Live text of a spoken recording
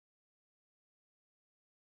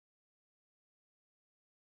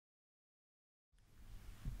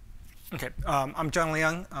Okay, I'm John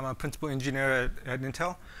Leung. I'm a principal engineer at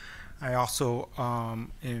Intel. I also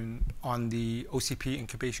am on the OCP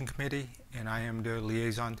incubation committee, and I am the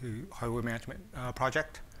liaison to hardware management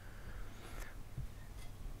project.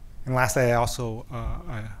 And lastly, I also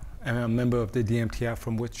am a member of the DMTF,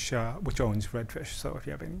 from which owns Redfish. So if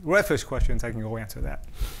you have any Redfish questions, I can go answer that.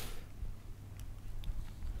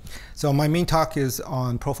 So my main talk is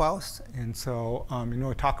on profiles, and so in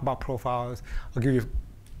order to talk about profiles, I'll give you a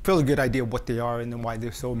fairly good idea of what they are and then why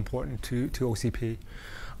they're so important to OCP.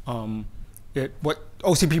 What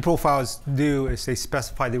OCP profiles do is they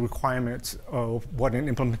specify the requirements of what an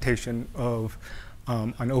implementation of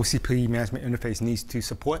an OCP management interface needs to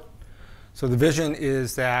support. So the vision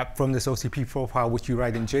is that from this OCP profile, which you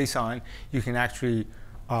write in JSON, you can actually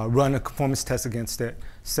run a conformance test against it,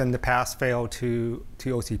 send the pass-fail to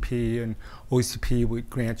OCP, and OCP would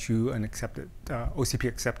grant you an OCP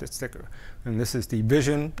accepted sticker. And this is the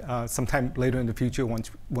vision sometime later in the future once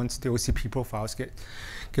the OCP profiles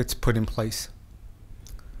gets put in place.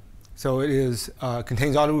 So it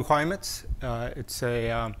contains all the requirements. It's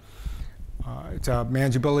a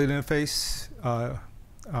manageability interface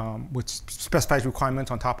which specifies requirements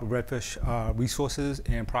on top of Redfish resources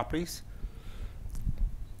and properties.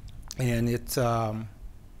 And it's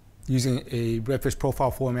using a Redfish profile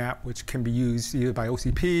format, which can be used either by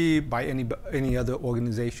OCP, by any other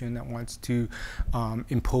organization that wants to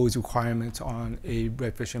impose requirements on a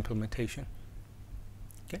Redfish implementation.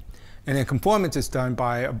 Okay. And then conformance is done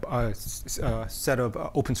by a set of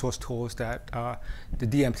open source tools that the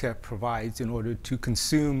DMTF provides in order to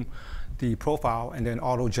consume the profile and then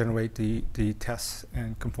auto-generate the tests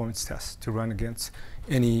and conformance tests to run against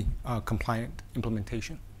any compliant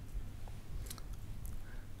implementation.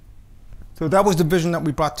 So that was the vision that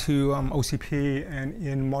we brought to OCP, and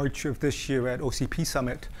in March of this year at OCP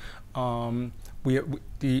Summit, the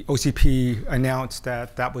OCP announced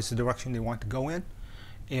that that was the direction they want to go in.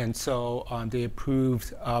 And so they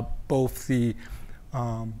approved both the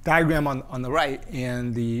diagram on the right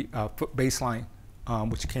and the baseline,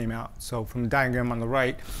 which came out. So from the diagram on the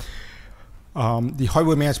right, the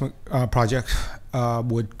hardware management project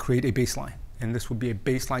would create a baseline. And this would be a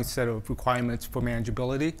baseline set of requirements for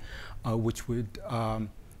manageability, which would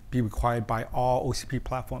be required by all OCP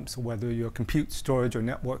platforms. So whether you're compute, storage, or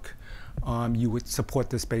network, you would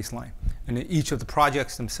support this baseline. And then each of the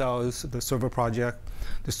projects themselves, the server project,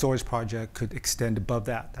 the storage project, could extend above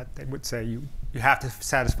that. They would say you have to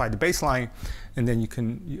satisfy the baseline, and then you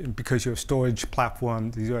can, because you're a storage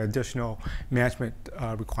platform, these are additional management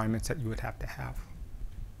requirements that you would have to have.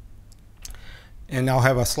 And I'll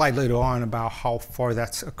have a slide later on about how far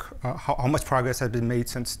how much progress has been made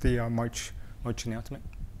since the March announcement.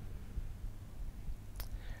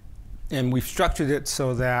 And we've structured it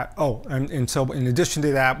so that, and so in addition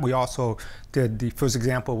to that, we also did, the first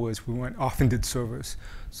example was we went off and did servers.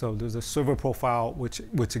 So there's a server profile which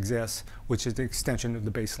exists, which is the extension of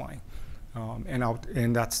the baseline.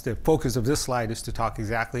 And that's the focus of this slide, is to talk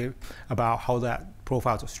exactly about how that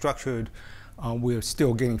profiles are structured. We're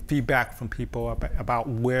still getting feedback from people about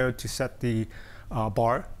where to set the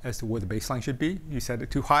bar as to where the baseline should be. You set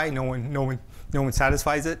it too high, no one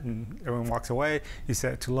satisfies it, and everyone walks away. You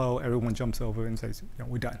set it too low, everyone jumps over and says,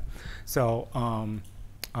 we're done. So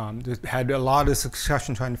had a lot of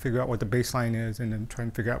discussion trying to figure out what the baseline is, and then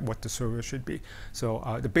trying to figure out what the server should be. So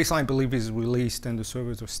the baseline, I believe, is released, and the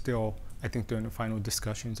servers are still, I think, during the final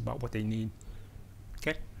discussions about what they need.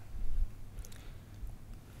 Okay.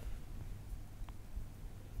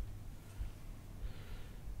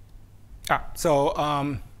 So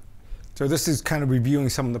this is kind of reviewing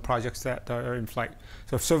some of the projects that are in flight.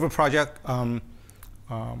 So server project, I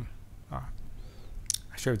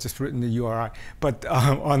should have just written the URI, but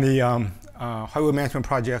on the hardware management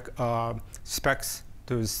project specs,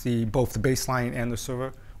 there's both the baseline and the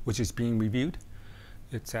server, which is being reviewed.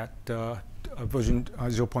 It's at version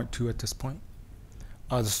 0.2 at this point.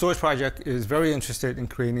 The storage project is very interested in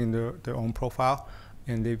creating their own profile,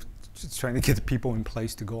 and they've just trying to get the people in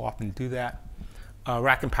place to go off and do that.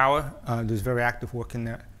 Rack and power, there's very active work in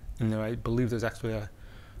there. I believe there's actually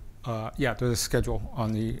there's a schedule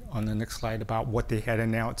on the next slide about what they had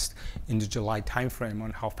announced in the July timeframe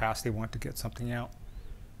on how fast they want to get something out.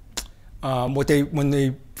 When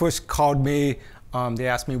they first called me, they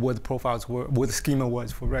asked me where the profiles were, where the schema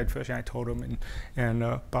was for Redfish, and I told them. And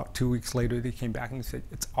about 2 weeks later, they came back and said,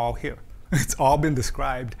 "It's all here. It's all been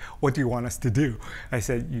described. What do you want us to do?" I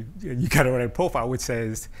said, you got to write a profile which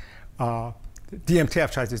says,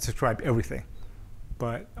 DMTF tries to describe everything,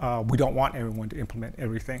 but we don't want everyone to implement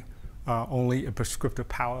everything. only a prescriptive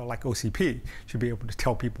power like OCP should be able to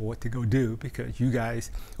tell people what to go do, because you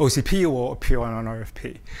guys, OCP will appear on an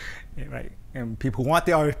RFP, right? And people who want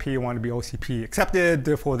the RFP want to be OCP accepted,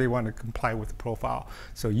 therefore they want to comply with the profile.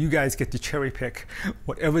 So you guys get to cherry pick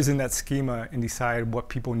whatever's in that schema and decide what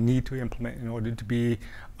people need to implement in order to be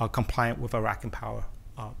compliant with a rack and power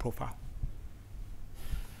profile.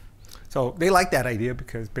 So they like that idea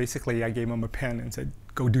because basically I gave them a pen and said,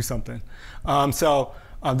 go do something.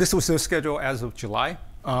 This was their schedule as of July.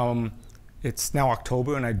 It's now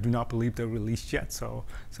October, and I do not believe they're released yet. So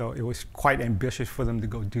it was quite ambitious for them to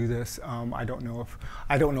go do this. I don't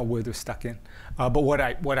know where they're stuck in. But what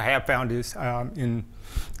I have found is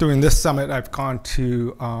during this summit, I've gone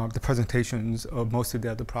to the presentations of most of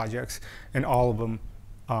the other projects, and all of them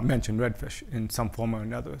mention Redfish in some form or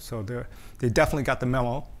another. So they definitely got the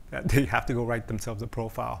memo that they have to go write themselves a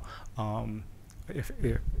profile. If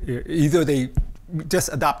either they just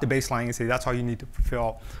adopt the baseline and say that's all you need to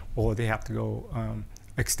fulfill, or they have to go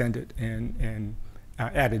extend it and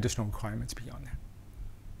add additional requirements beyond that.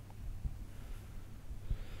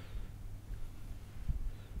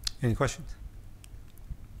 Any questions?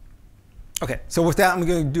 Okay, so with that, I'm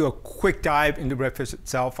going to do a quick dive into Redfish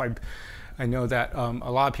itself. I know that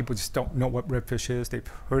a lot of people just don't know what Redfish is. They've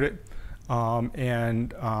heard it.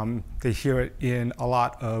 They hear it in a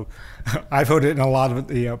lot of, I've heard it in a lot of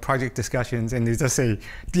the project discussions, and they just say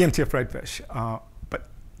DMTF Redfish, but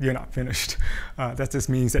you're not finished. That just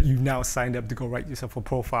means that you've now signed up to go write yourself a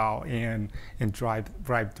profile and drive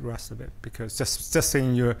the rest of it, because just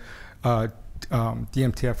saying your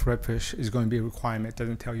DMTF Redfish is going to be a requirement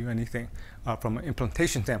doesn't tell you anything. From an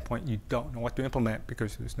implementation standpoint, you don't know what to implement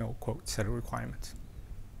because there's no, quote, set of requirements.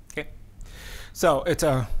 Okay, so it's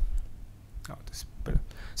a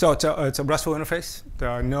it's a RESTful interface. There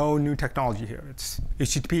are no new technology here. It's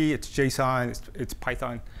HTTP, it's JSON, it's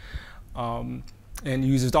Python, and it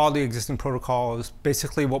uses all the existing protocols.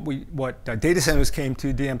 Basically, what data centers came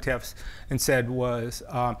to DMTFs and said was,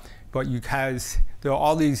 but you guys, there are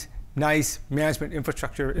all these nice management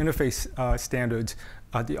infrastructure interface standards.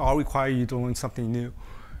 They all require you to learn something new,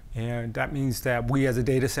 and that means that we as a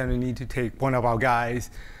data center need to take one of our guys,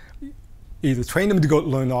 either train them to go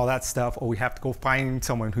learn all that stuff, or we have to go find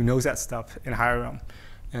someone who knows that stuff and hire them.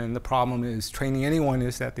 And the problem is training anyone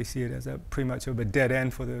is that they see it as pretty much of a dead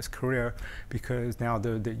end for their career, because now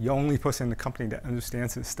they're the only person in the company that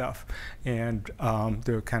understands this stuff, and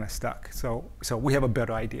they're kind of stuck. So we have a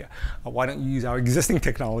better idea. Why don't you use our existing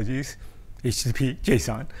technologies, HTTP,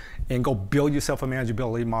 JSON, and go build yourself a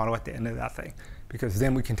manageability model at the end of that thing? Because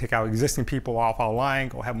then we can take our existing people off our line,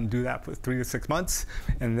 go have them do that for 3 to 6 months,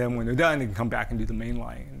 and then when they're done, they can come back and do the main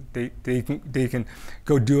line. They can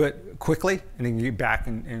go do it quickly, and they can get back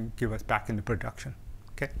and give us back into production.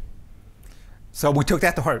 Okay. So we took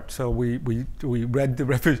that to heart. So we read the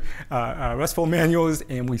RESTful manuals,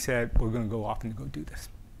 and we said we're going to go off and go do this.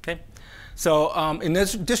 Okay. So in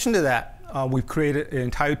addition to that, we've created an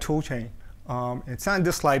entire tool chain. It's not in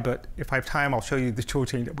this slide, but if I have time, I'll show you the tool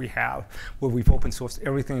chain that we have, where we've open sourced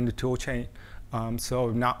everything in the tool chain. So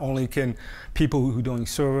not only can people who are doing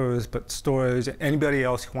servers, but storage, and anybody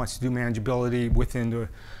else who wants to do manageability within their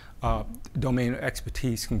domain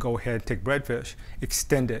expertise can go ahead, take Redfish,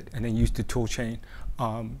 extend it, and then use the tool chain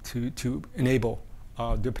to enable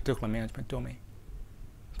their particular management domain.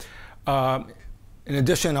 In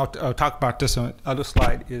addition, I'll talk about this on the other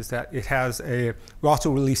slide, is that it has we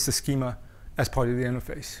also released the schema as part of the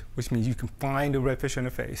interface, which means you can find a Redfish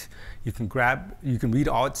interface, you can read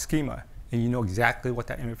all its schema, and you know exactly what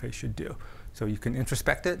that interface should do. So you can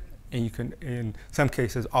introspect it, and you can, in some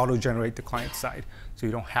cases, auto-generate the client side, so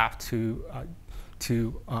you don't have to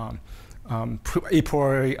a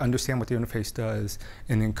priori understand what the interface does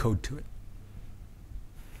and then code to it.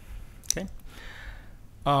 Okay.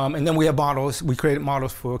 And then we have models. We created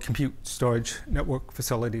models for compute, storage, network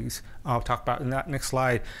facilities. I'll talk about in that next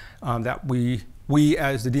slide that we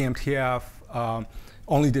as the DMTF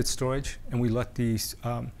only did storage, and we let these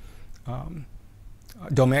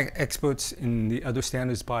domain experts in the other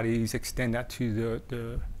standards bodies extend that to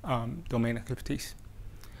the domain expertise.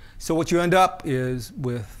 So what you end up is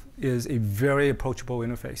a very approachable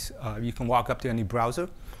interface. You can walk up to any browser,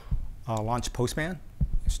 launch Postman,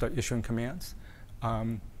 start issuing commands.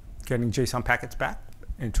 Getting JSON packets back,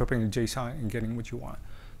 interpreting the JSON, and getting what you want.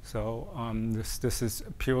 So this is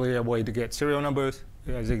purely a way to get serial numbers.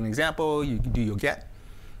 As an example, you do your get,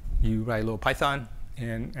 you write a little Python,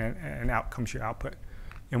 and out comes your output.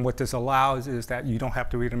 And what this allows is that you don't have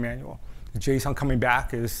to read a manual. The JSON coming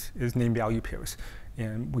back is name value pairs.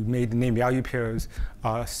 And we made the name value pairs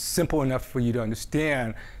simple enough for you to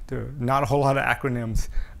understand. There are not a whole lot of acronyms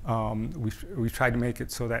We tried to make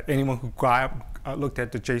it so that anyone who looked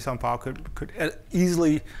at the JSON file could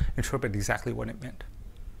easily interpret exactly what it meant.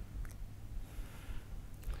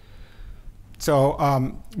 So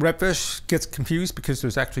Redfish gets confused because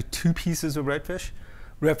there's actually two pieces of Redfish.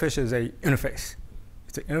 Redfish is an interface.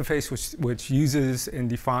 It's an interface which uses and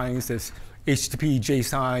defines this HTTP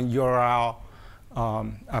JSON URL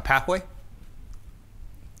pathway.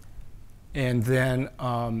 And then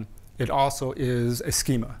it also is a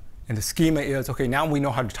schema. And the schema is, okay, now we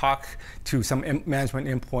know how to talk to some management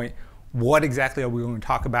endpoint. What exactly are we going to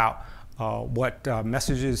talk about? What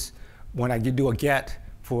messages, when I do a get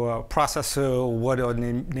for a processor, what are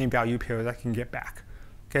name value pairs I can get back?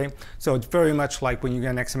 Okay, so it's very much like when you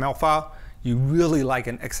get an XML file, you really like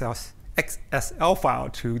an XSL file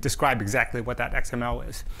to describe exactly what that XML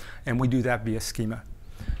is. And we do that via schema.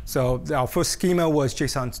 So our first schema was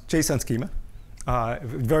JSON schema.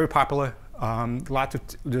 Very popular.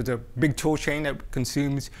 There's a big tool chain that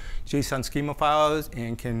consumes JSON schema files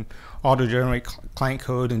and can auto-generate client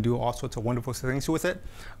code and do all sorts of wonderful things with it.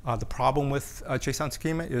 The problem with JSON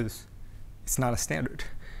schema is it's not a standard.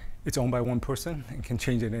 It's owned by one person and can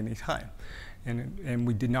change at any time. And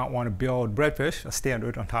we did not want to build Redfish, a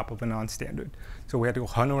standard, on top of a non-standard. So we had to go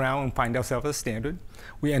hunt around and find ourselves a standard.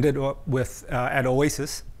 We ended up with, at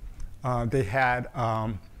Oasis, they had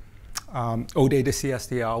OData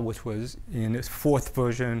CSDL, which was in its 4th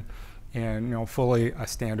version and fully a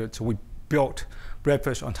standard. So we built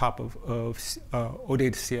Redfish on top of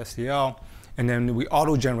OData CSDL, and then we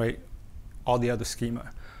auto-generate all the other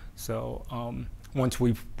schema. So once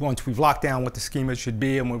we've locked down what the schema should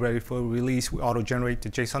be and we're ready for release, we auto-generate the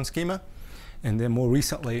JSON schema. And then more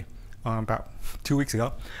recently, about 2 weeks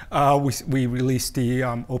ago, we released the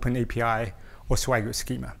Open API or Swagger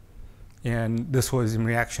schema. And this was in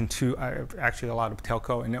reaction to actually a lot of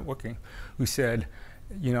telco and networking who said,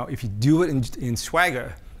 if you do it in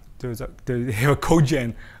Swagger, they have a code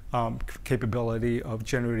gen capability of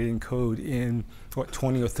generating code in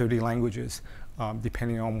 20 or 30 languages,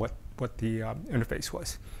 depending on what the interface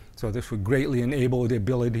was. So this would greatly enable the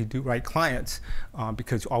ability to write clients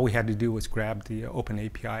because all we had to do was grab the Open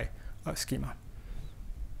API schema.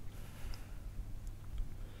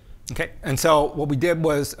 Okay, and so what we did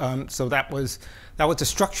was, so that was the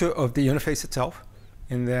structure of the interface itself,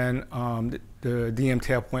 and then the DM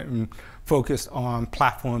tab went and focused on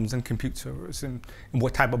platforms and compute servers and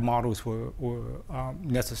what type of models were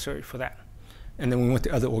necessary for that. And then we went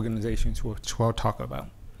to other organizations, which we'll talk about.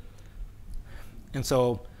 And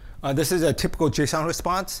so this is a typical JSON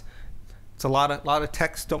response. It's a lot of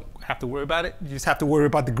text. Don't have to worry about it. You just have to worry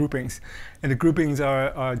about the groupings. And the groupings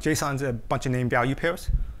are JSON's a bunch of name value pairs.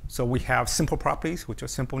 So we have simple properties, which are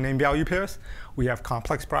simple name value pairs. We have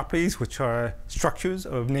complex properties, which are structures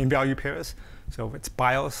of name value pairs. So if it's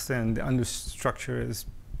BIOS, then the understructure is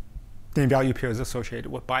name value pairs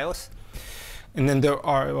associated with BIOS. And then there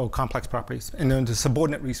are complex properties. And then the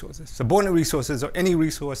subordinate resources. Subordinate resources are any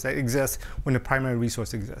resource that exists when the primary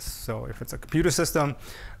resource exists. So if it's a computer system,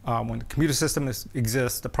 when the computer system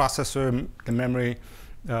exists, the processor, the memory,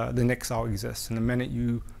 the NICs all exist. And the minute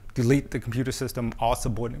you delete the computer system, all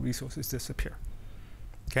subordinate resources disappear.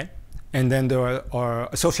 Okay? And then there are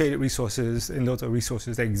associated resources, and those are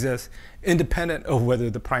resources that exist independent of whether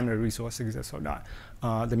the primary resource exists or not.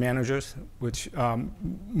 The managers, which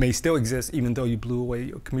may still exist even though you blew away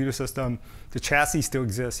your computer system. The chassis still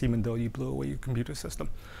exists even though you blew away your computer system.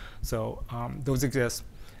 So those exist.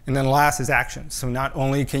 And then last is actions. So not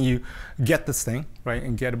only can you get this thing, right,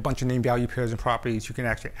 and get a bunch of name value pairs and properties, you can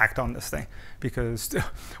actually act on this thing. Because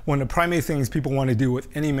one of the primary things people want to do with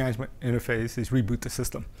any management interface is reboot the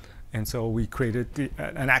system. And so we created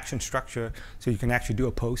an action structure so you can actually do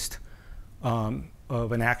a post of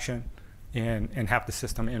an action and have the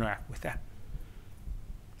system interact with that.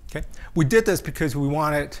 Okay? We did this because we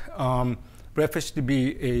wanted Redfish to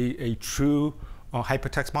be a true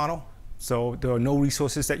hypertext model. So there are no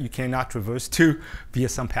resources that you cannot traverse to via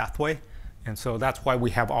some pathway. And so that's why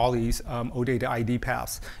we have all these OData ID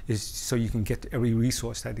paths, is so you can get to every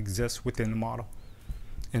resource that exists within the model.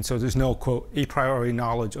 And so there's no, quote, a priori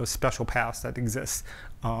knowledge of special paths that exist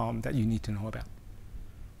that you need to know about.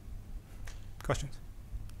 Questions?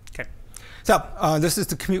 Okay. So this is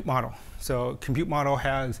the compute model. So compute model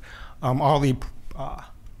has all the,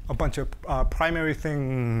 a bunch of primary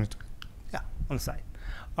things, yeah, on the side.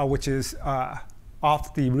 Which is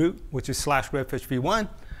off the root, which is /redfish v1.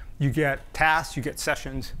 You get tasks, you get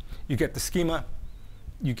sessions, you get the schema,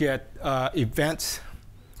 you get events,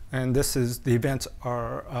 and this is, the events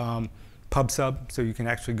are pub sub, so you can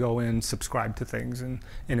actually go in, subscribe to things, and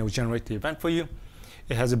it will generate the event for you.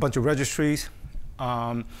 It has a bunch of registries,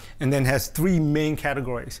 and then has three main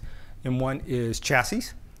categories. And one is chassis,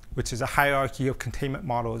 which is a hierarchy of containment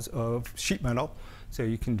models of sheet metal. So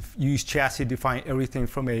you can use chassis to define everything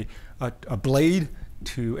from a blade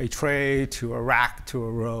to a tray to a rack to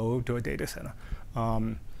a row to a data center.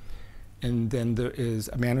 And then there is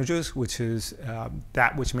managers, which is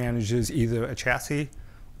that which manages either a chassis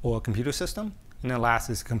or a computer system. And then last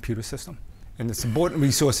is a computer system. And the subordinate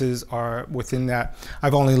resources are within that.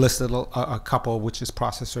 I've only listed a couple, which is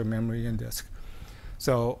processor, memory, and disk.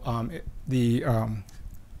 So the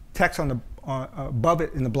text on the above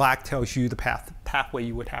it in the black tells you the pathway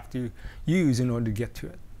you would have to use in order to get to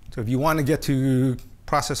it. So if you want to get to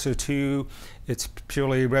processor 2, it's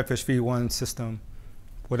purely Redfish v1 system,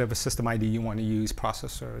 whatever system ID you want to use,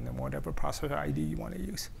 processor, and then whatever processor ID you want to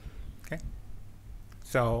use. Okay.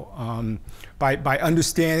 So by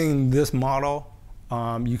understanding this model,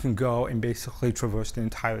 you can go and basically traverse the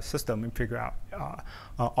entire system and figure out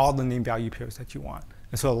all the name value pairs that you want.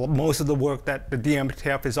 And so most of the work that the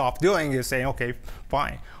DMTF is off doing is saying, okay,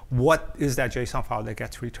 fine, what is that JSON file that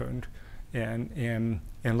gets returned? And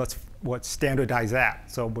let's standardize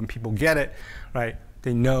that. So when people get it, right,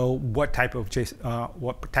 they know what type of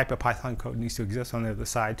Python code needs to exist on the other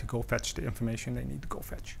side to go fetch the information they need to go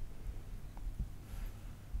fetch.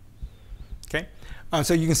 Okay,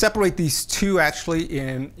 so you can separate these two actually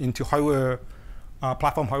into hardware,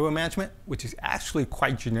 platform hardware management, which is actually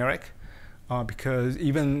quite generic, because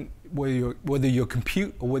even whether you're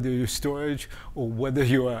compute or whether you're storage or whether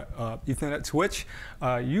you're a Ethernet switch,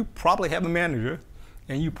 you probably have a manager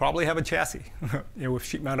and you probably have a chassis with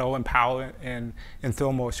sheet metal and power and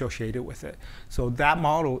thermal associated with it. So that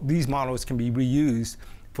model, these models can be reused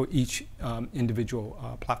for each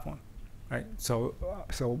individual platform. Right? So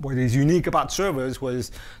what is unique about servers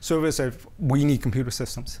was servers said we need computer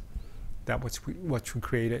systems. That's what we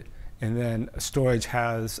created. And then storage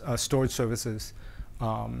has storage services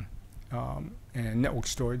and network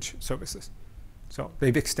storage services. So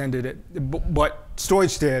they've extended it. What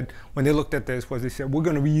storage did when they looked at this was they said, we're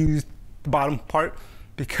going to reuse the bottom part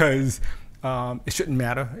because it shouldn't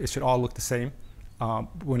matter. It should all look the same.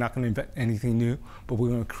 We're not going to invent anything new, but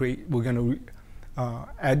we're going to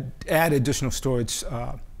add additional storage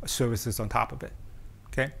services on top of it,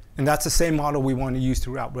 okay? And that's the same model we want to use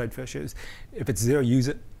throughout Redfish is if it's there, use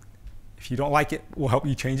it. If you don't like it, we'll help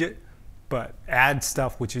you change it, but add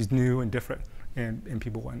stuff which is new and different, and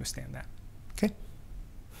people will understand that, okay?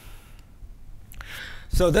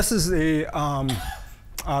 So this is the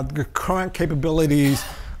current capabilities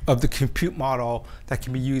of the compute model that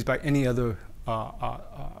can be used by any other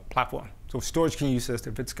platform. So storage can use this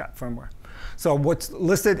if it's got firmware. So what's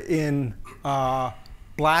listed in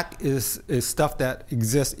black is stuff that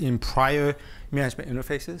exists in prior management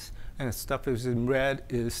interfaces, and the stuff that is in red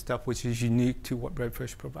is stuff which is unique to what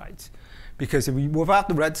Redfish provides. Because if without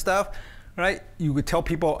the red stuff, right, you would tell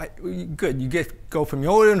people, good, you go from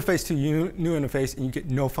your old interface to your new interface and you get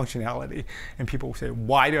no functionality. And people will say,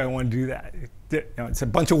 why do I want to do that? It's a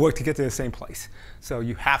bunch of work to get to the same place. So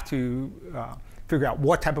you have to figure out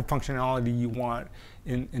what type of functionality you want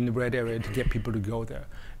in the red area to get people to go there.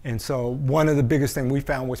 And so one of the biggest things we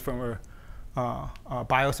found was firmware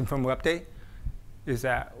BIOS and firmware update is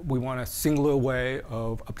that we want a singular way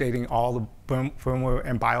of updating all the firmware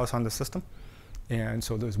and BIOS on the system. And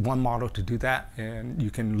so there's one model to do that, and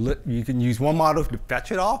you can use one model to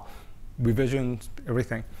fetch it all, revisions,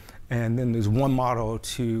 everything. And then there's one model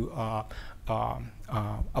to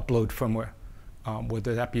upload firmware,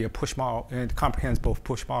 whether that be a push model, and it comprehends both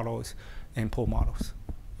push models and pull models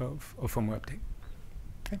of firmware update.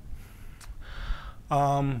 Okay.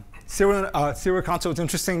 Serial console is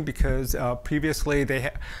interesting because previously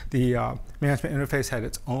the management interface had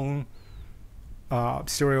its own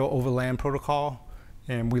serial over LAN protocol,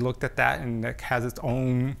 and we looked at that, and that has its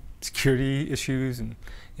own security issues,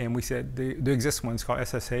 and we said there exists one, it's called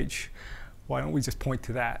SSH. Why don't we just point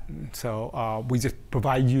to that? And so we just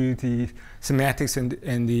provide you the semantics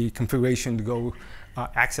and the configuration to go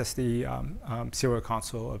access the serial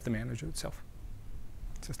console of the manager itself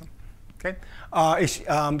system. Okay. As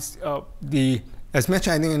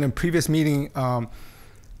mentioned, I think in a previous meeting,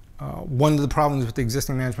 one of the problems with the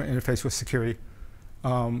existing management interface was security.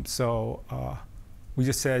 So we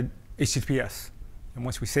just said HTTPS. And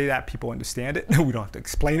once we say that, people understand it. We don't have to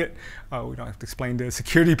explain it. We don't have to explain to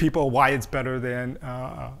security people why it's better than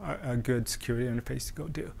a good security interface to go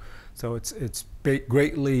do. So it's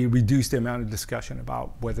greatly reduced the amount of discussion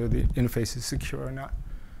about whether the interface is secure or not.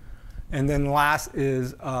 And then last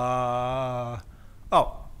is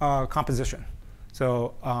composition.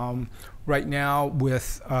 So right now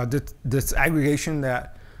with this aggregation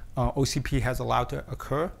that OCP has allowed to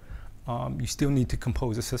occur, you still need to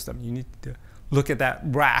compose a system. You need to look at that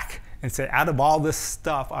rack and say, out of all this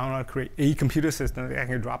stuff, I want to create a computer system that I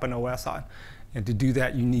can drop an OS on. And to do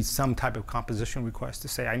that, you need some type of composition request to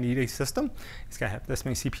say, I need a system. It's got to have this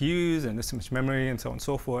many CPUs and this much memory and so on and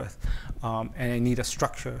so forth. And I need a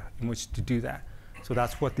structure in which to do that. So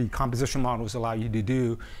that's what the composition models allow you to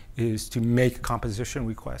do, is to make a composition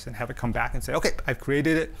request and have it come back and say, OK, I've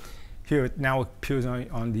created it. Here it now appears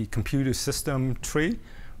on the computer system tree,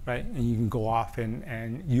 right? And you can go off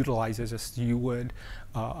and utilize it as you would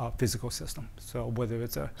a physical system. So whether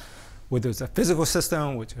it's a physical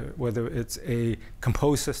system, whether it's a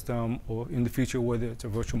composed system, or in the future whether it's a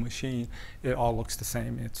virtual machine, it all looks the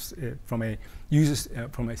same. From a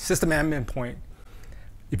system admin point,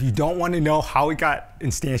 if you don't want to know how it got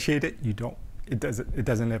instantiated, it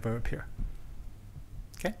doesn't ever appear.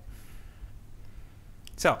 Okay.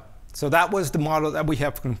 So that was the model that we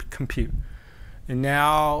have for compute, and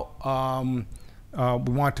now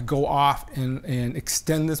we want to go off and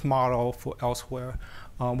extend this model for elsewhere.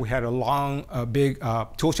 We had a big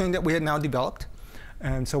toolchain that we had now developed.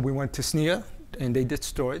 And so we went to SNIA, and they did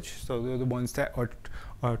storage. So they're the ones that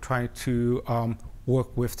are trying to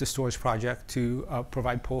work with the storage project to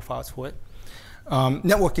provide profiles for it.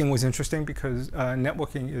 Networking was interesting because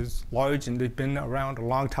networking is large, and they've been around a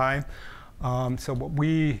long time. So what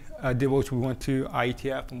we did was we went to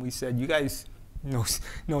IETF, and we said, you guys know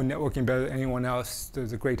networking better than anyone else.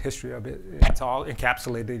 There's a great history of it. It's all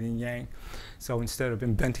encapsulated in Yang. So instead of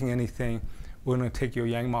inventing anything, we're going to take your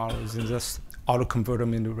Yang models and just auto-convert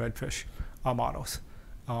them into Redfish models.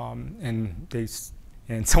 And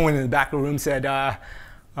someone in the back of the room said,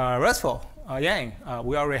 RESTful, Yang,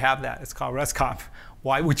 we already have that. It's called RESTconf.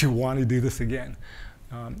 Why would you want to do this again?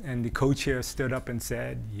 And the co-chair stood up and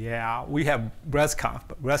said, yeah, we have RESTconf,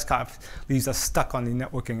 but RESTconf leaves us stuck on the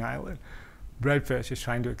networking island. Redfish is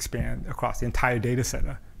trying to expand across the entire data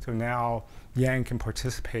center. So now Yang can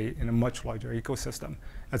participate in a much larger ecosystem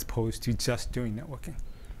as opposed to just doing networking.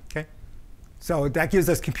 Okay, so that gives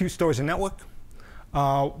us compute, storage, and network.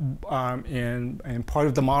 And part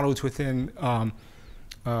of the models within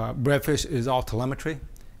Redfish is all telemetry.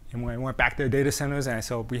 And when I went back to the data centers and I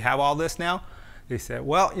said, we have all this now, they said,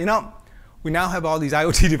 well, we now have all these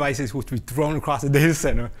IoT devices which we've thrown across the data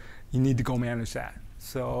center. You need to go manage that.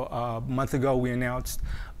 So a month ago, we announced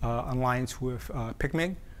an alliance with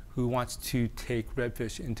PicMig, who wants to take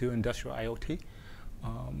Redfish into industrial IoT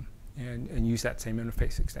and use that same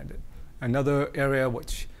interface extended. Another area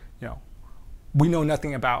which we know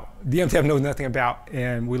nothing about, DMTF knows nothing about,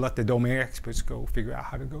 and we let the domain experts go figure out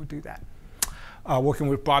how to go do that. Working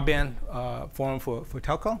with Broadband Forum for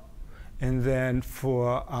Telco, and then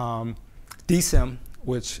for DSIM,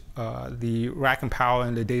 which the rack and power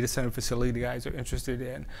and the data center facility guys are interested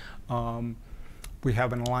in. We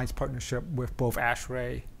have an alliance partnership with both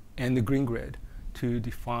ASHRAE and the Green Grid to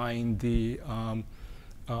define the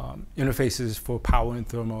interfaces for power and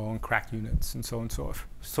thermal and crack units and so on and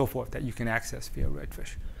so forth that you can access via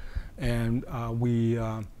Redfish. And we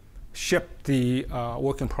shipped the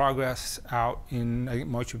work in progress out in, I think,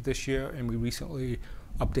 March of this year, and we recently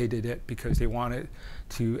updated it because they wanted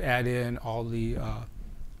to add in all the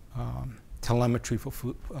telemetry for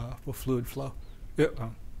fluid flow,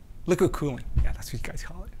 liquid cooling. Yeah, that's what you guys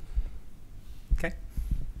call it. Okay.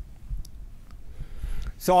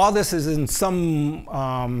 So all this is in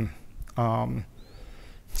some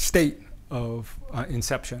state of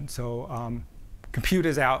inception. So compute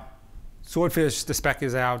is out. Swordfish, the spec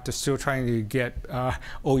is out. They're still trying to get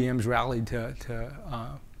OEMs rallied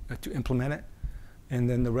to implement it. And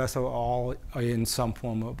then the rest are all in some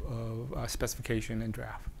form of specification and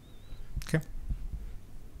draft. Okay.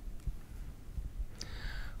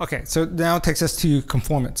 Okay, so now it takes us to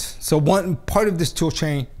conformance. So one part of this tool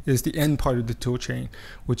chain is the end part of the tool chain,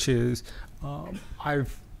 which is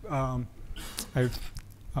I've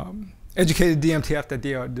educated DMTF that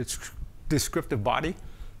they are the descriptive body.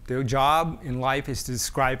 Their job in life is to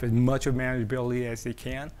describe as much of manageability as they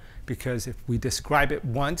can, because if we describe it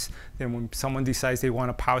once, then when someone decides they want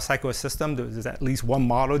to power cycle a system, there's at least one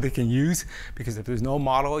model they can use, because if there's no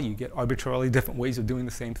model, you get arbitrarily different ways of doing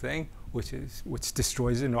the same thing, which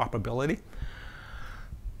destroys interoperability.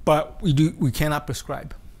 But we cannot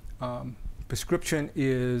prescribe. Prescription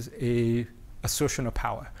is an assertion of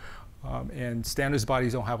power. And standards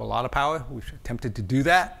bodies don't have a lot of power. We've attempted to do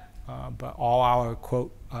that, but all our,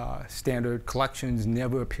 quote, standard collections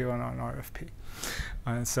never appear on an RFP.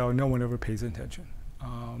 And so no one ever pays attention.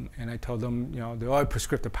 And I told them, there are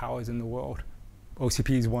prescriptive powers in the world.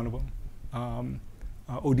 OCP is one of them.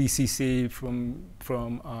 ODCC from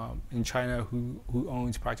in China who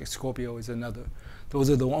owns Project Scorpio is another. Those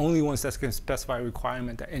are the only ones that can specify a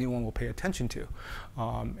requirement that anyone will pay attention to.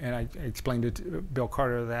 And I explained it to Bill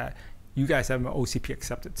Carter that you guys have an OCP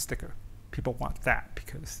accepted sticker. People want that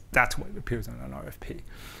because that's what appears on an RFP.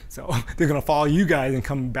 So they're going to follow you guys and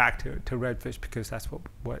come back to Redfish because that's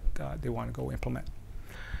what they want to go implement.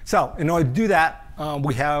 So in order to do that,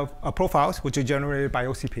 we have profiles which are generated by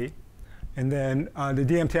OCP. And then the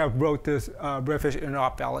DMTF wrote this Redfish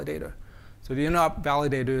interop validator. So the interop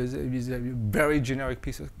validator is a very generic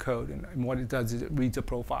piece of code. And what it does is it reads a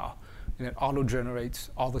profile. And it auto-generates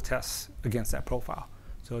all the tests against that profile.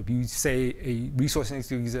 So if you say a resource needs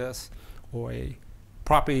to exist, or a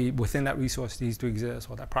property within that resource needs to exist,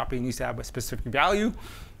 or that property needs to have a specific value,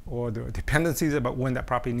 or there are dependencies about when that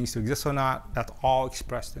property needs to exist or not, that's all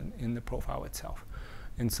expressed in the profile itself.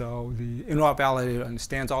 And so the interop validator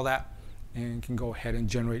understands all that and can go ahead and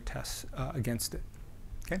generate tests against it.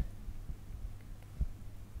 Okay?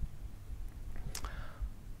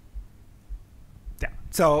 Yeah.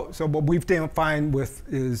 So what we've defined with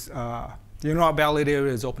is the interop validator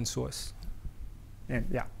is open source. And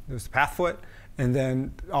yeah, there's the path for it. And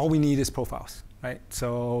then all we need is profiles, right?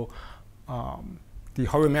 So the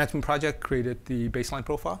hardware management project created the baseline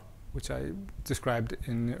profile, which I described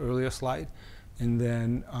in the earlier slide. And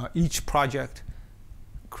then each project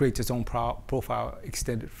creates its own profile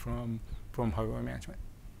extended from hardware management.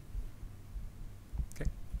 Okay.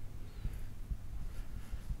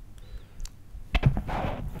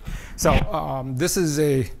 So this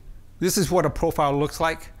is what a profile looks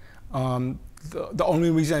like. The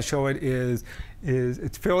only reason I show it is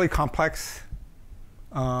it's fairly complex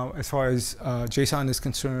as far as JSON is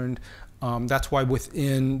concerned. That's why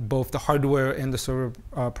within both the hardware and the server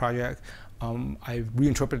project, I've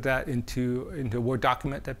reinterpreted that into a Word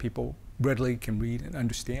document that people readily can read and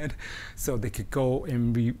understand. So they could go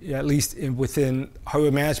and at least within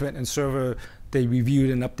hardware management and server, they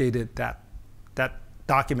reviewed and updated that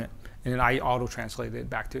document, and then I auto-translated it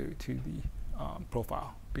back to the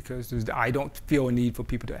profile. Because I don't feel a need for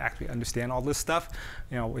people to actually understand all this stuff.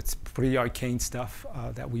 You know, it's pretty arcane stuff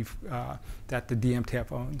that the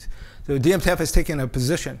DMTF owns. So the DMTF has taken a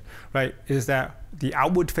position, right, is that the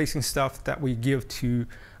outward-facing stuff that we give to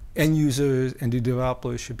end users and to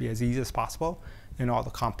developers should be as easy as possible, and all the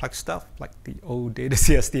complex stuff, like the old data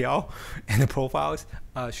CSDL and the profiles,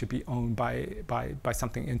 should be owned by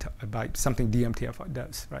something DMTF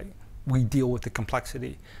does, right? We deal with the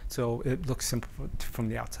complexity, so it looks simple from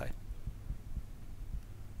the outside.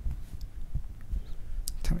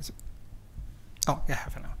 Oh, yeah,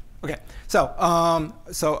 half an hour. Okay, so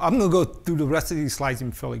I'm going to go through the rest of these slides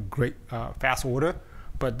in fairly great fast order,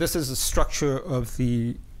 but this is the structure of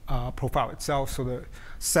the profile itself. So the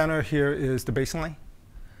center here is the baseline,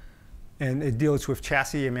 and it deals with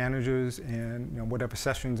chassis and managers and whatever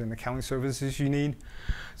sessions and accounting services you need.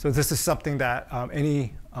 So this is something that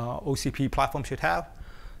any OCP platform should have.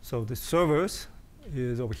 So the servers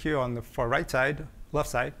is over here on the far right side, left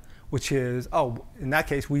side, which is, in that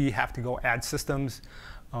case, we have to go add systems.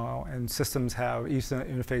 And systems have Ethernet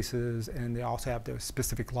interfaces, and they also have their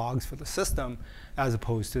specific logs for the system, as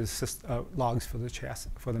opposed to logs for the chassis,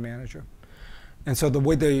 for the manager. And so the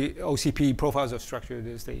way the OCP profiles are structured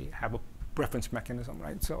is they have a reference mechanism,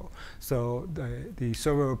 right? So the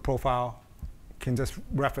server profile can just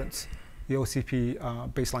reference the OCP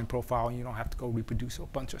baseline profile, and you don't have to go reproduce a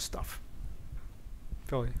bunch of stuff.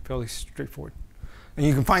 Fairly straightforward. And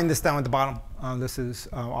you can find this down at the bottom. This is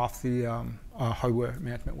off the hardware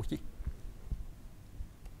management wiki.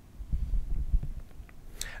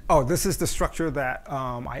 Oh, this is the structure that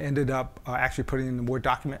I ended up actually putting in the Word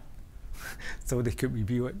document so they could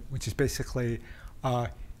review it, which is basically,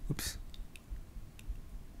 oops.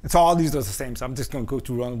 And so all these are the same, so I'm just going to go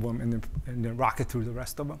through one of them and then rock it through the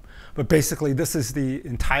rest of them. But basically, this is the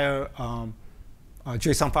entire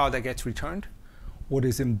JSON file that gets returned. What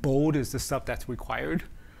is in bold is the stuff that's required.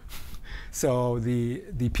 So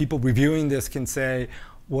the people reviewing this can say,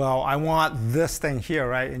 well, I want this thing here,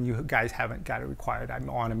 right? And you guys haven't got it required. I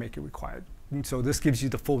want to make it required. And so this gives you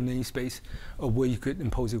the full namespace of where you could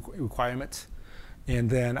impose requirements. And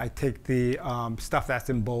then I take the stuff that's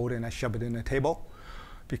in bold and I shove it in a table,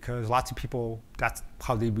 because lots of people, that's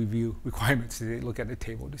how they review requirements. They look at the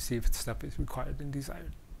table to see if stuff is required and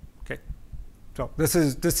desired. Okay. So this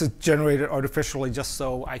is generated artificially just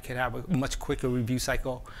so I could have a much quicker review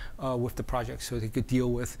cycle with the project, so they could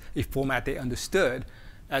deal with a format they understood,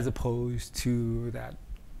 as opposed to that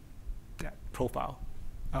profile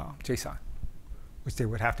JSON, which they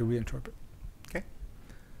would have to reinterpret. Okay.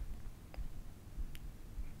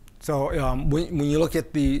 So when you look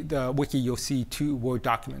at the wiki, you'll see 2 Word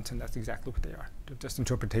documents, and that's exactly what they are. They're just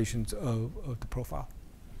interpretations of the profile.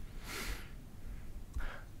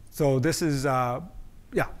 So this is, so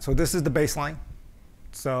this is the baseline.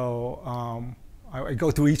 So I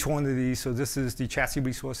go through each one of these. So this is the chassis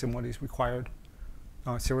resource and what is required,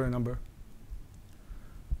 serial number.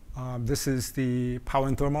 This is the power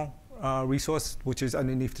and thermal resource, which is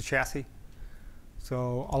underneath the chassis.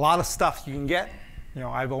 So a lot of stuff you can get.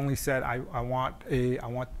 I've only said I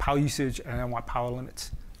want power usage and I want power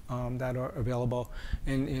limits that are available.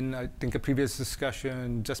 In I think a previous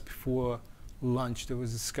discussion just before lunch, there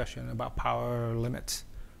was a discussion about power limits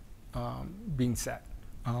being set.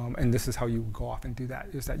 And this is how you go off and do that,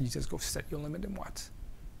 is that you just go set your limit in watts.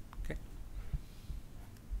 Okay.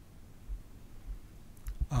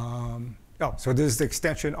 So this is the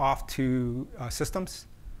extension off to systems.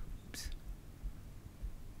 Oops.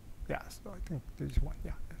 Yeah, so I think there's one,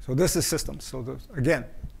 yeah. So this is systems. So again,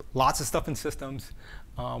 lots of stuff in systems.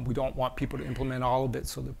 We don't want people to implement all of it.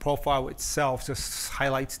 So the profile itself just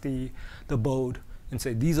highlights the board and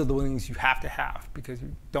say, these are the things you have to have, because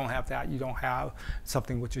you don't have that, you don't have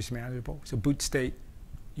something which is manageable. So boot state,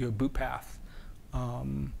 your boot path,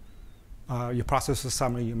 your processor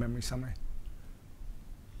summary, your memory summary.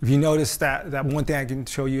 If you notice that one thing I can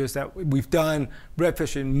show you is that we've done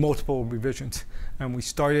Redfish in multiple revisions. And when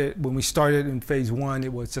we started in phase 1,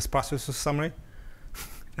 it was just processor summary.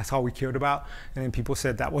 That's all we cared about. And then people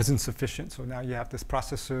said that wasn't sufficient. So now you have this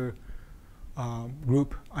processor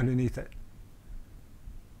group underneath it.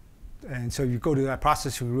 And so you go to that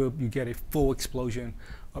processor group, you get a full explosion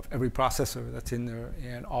of every processor that's in there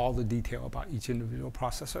and all the detail about each individual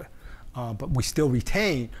processor. But we still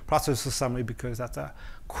retain processor summary because that's a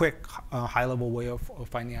quick, high-level way of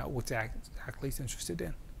finding out what exactly is interested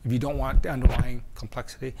in. If you don't want the underlying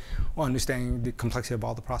complexity or understanding the complexity of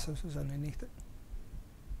all the processors underneath it.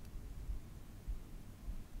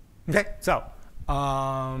 Okay, so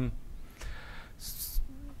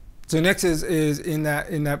next is in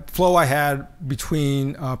that flow I had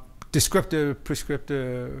between descriptive,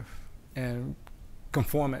 prescriptive, and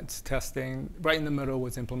conformance testing. Right in the middle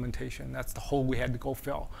was implementation. That's the hole we had to go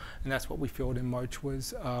fill, and that's what we filled in March.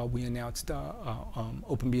 Was we announced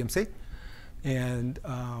OpenBMC, and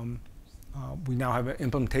we now have an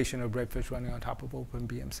implementation of Redfish running on top of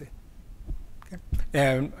OpenBMC. Okay,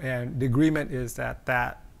 and the agreement is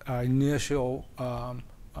that initial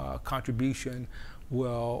contribution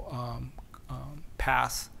will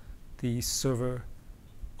pass the server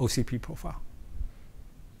OCP profile.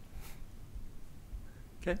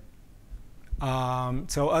 Okay.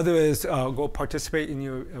 So other is go participate in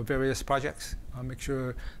your various projects. Make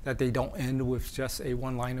sure that they don't end with just a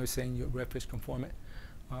one-liner saying you're Redfish conformant.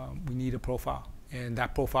 We need a profile, and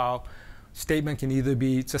that profile statement can either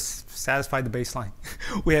be just satisfy the baseline.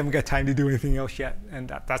 We haven't got time to do anything else yet, and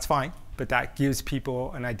that's fine. But that gives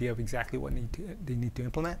people an idea of exactly what they need to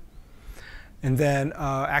implement. And then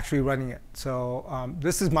actually running it. So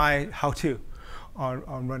this is my how-to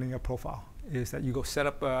on running a profile, is that you go set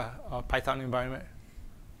up a Python environment.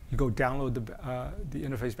 You go download the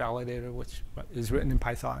interface validator, which is written in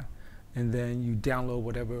Python. And then you download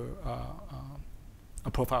whatever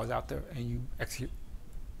a profile is out there, and you execute.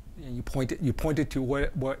 And you point it to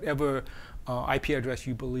whatever IP address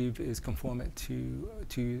you believe is conformant to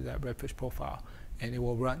that Redfish profile, and it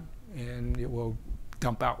will run, and it will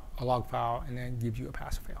dump out a log file and then give you a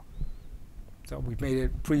pass or fail. So we've made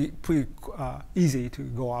it pretty easy to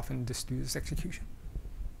go off and just do this execution.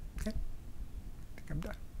 Okay, I think I'm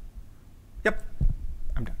done. Yep,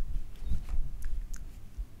 I'm done.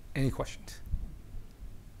 Any questions?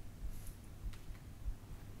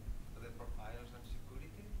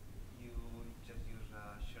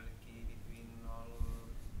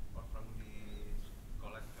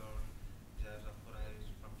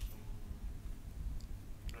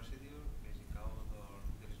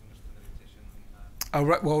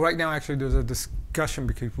 Well, right now, actually, there's a discussion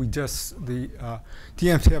because the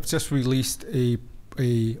DMTF just released a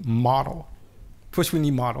model. First, we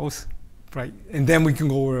need models, right? And then we can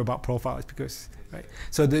go over about profiles because, right?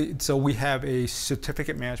 So we have a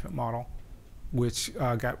certificate management model, which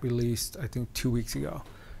got released, I think, 2 weeks ago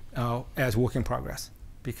as work in progress,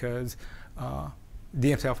 because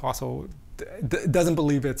DMTF also doesn't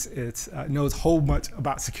believe knows a whole much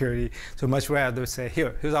about security, so much rather say,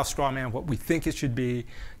 here's our straw man, what we think it should be,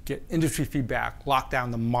 get industry feedback, lock down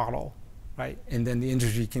the model, right? And then the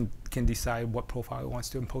industry can decide what profile it wants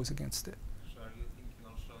to impose against it. So are you thinking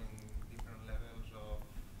also in different levels of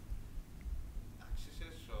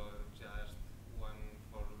accesses, or just one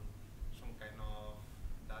for some kind of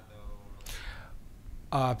data?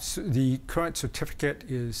 So the current certificate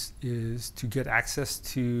is to get access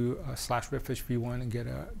to /redfish v1 and get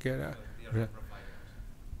a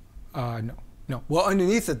no. Well,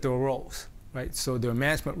 underneath it there are roles, right? So there are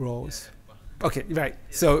management roles. Okay, right.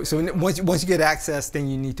 So once you get access, then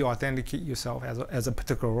you need to authenticate yourself as a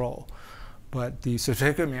particular role. But the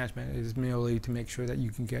certificate management is merely to make sure that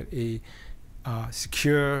you can get a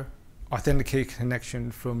secure, authenticated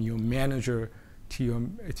connection from your manager to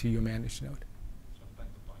your managed node. So point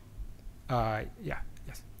to point. Yeah.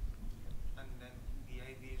 Yes. And then the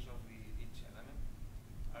IDs of each element,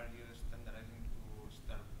 are you standardizing to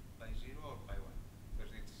start by 0 or by 1?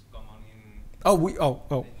 Because it's common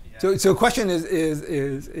in. So the question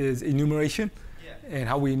is enumeration, and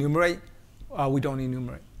how we enumerate. We don't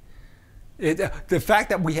enumerate. The fact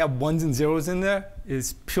that we have ones and zeros in there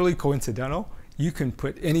is purely coincidental. You can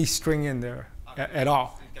put any string in there at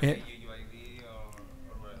all. It can be UUID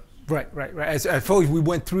or else. Right. As I thought, we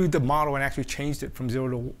went through the model and actually changed it from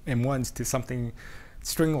 0 and 1s to something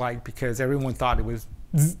string-like because everyone thought it was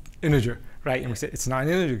integer, right? And we said it's not an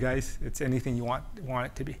integer, guys. It's anything you want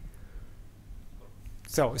it to be.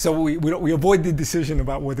 So we avoid the decision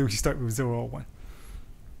about whether we start with 0 or 1.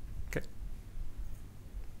 Okay.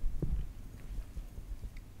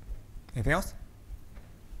 Anything else?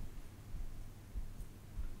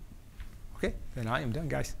 Okay, then I am done,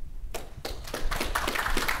 guys.